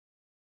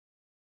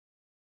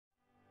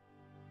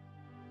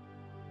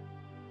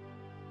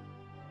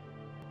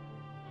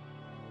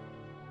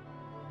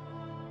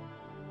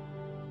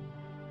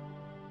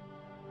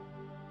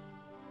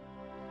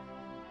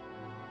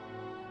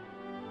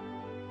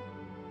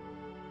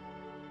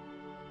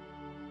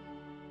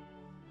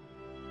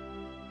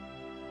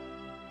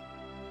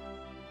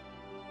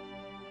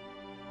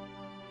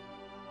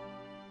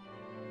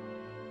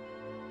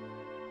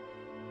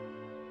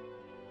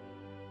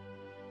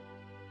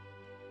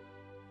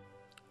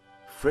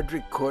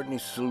Frederick Courteney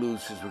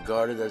Selous is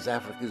regarded as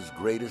Africa's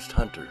greatest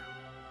hunter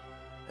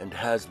and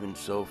has been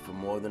so for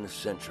more than a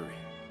century.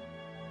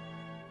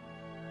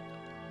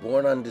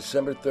 Born on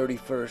December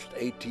 31,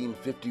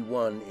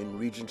 1851 in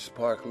Regent's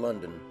Park,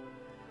 London,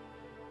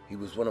 he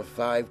was one of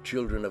 5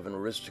 children of an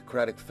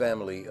aristocratic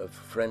family of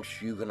French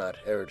Huguenot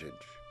heritage.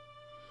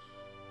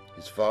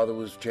 His father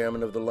was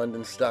chairman of the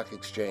London Stock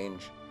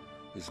Exchange,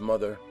 his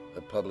mother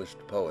a published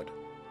poet.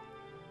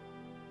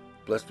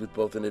 Blessed with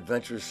both an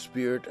adventurous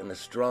spirit and a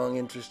strong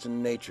interest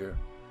in nature,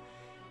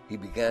 he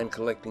began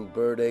collecting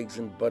bird eggs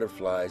and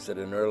butterflies at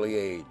an early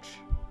age,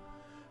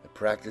 a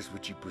practice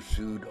which he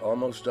pursued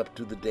almost up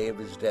to the day of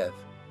his death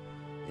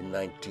in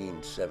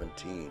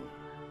 1917.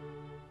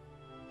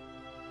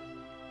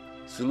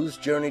 Selous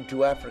journeyed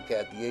to Africa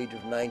at the age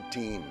of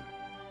 19,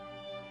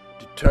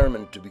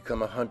 determined to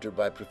become a hunter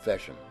by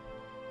profession.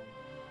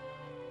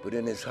 But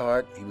in his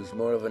heart, he was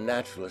more of a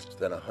naturalist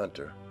than a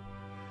hunter,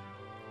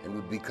 and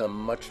would become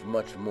much,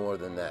 much more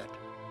than that.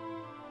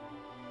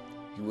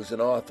 He was an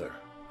author,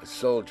 a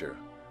soldier,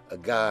 a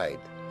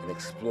guide, an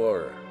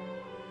explorer,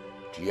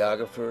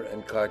 geographer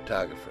and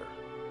cartographer,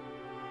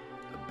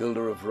 a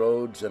builder of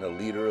roads and a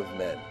leader of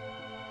men.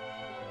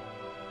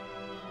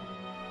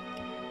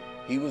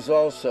 He was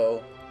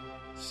also,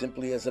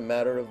 simply as a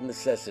matter of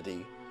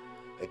necessity,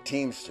 a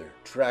teamster,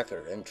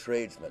 tracker, and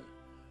tradesman,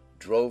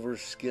 drover,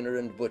 skinner,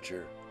 and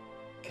butcher,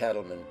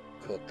 cattleman,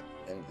 cook,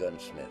 and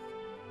gunsmith.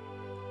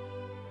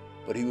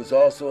 But he was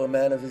also a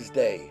man of his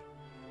day,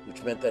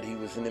 which meant that he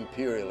was an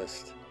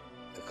imperialist,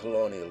 a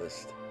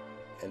colonialist,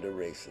 and a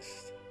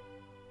racist.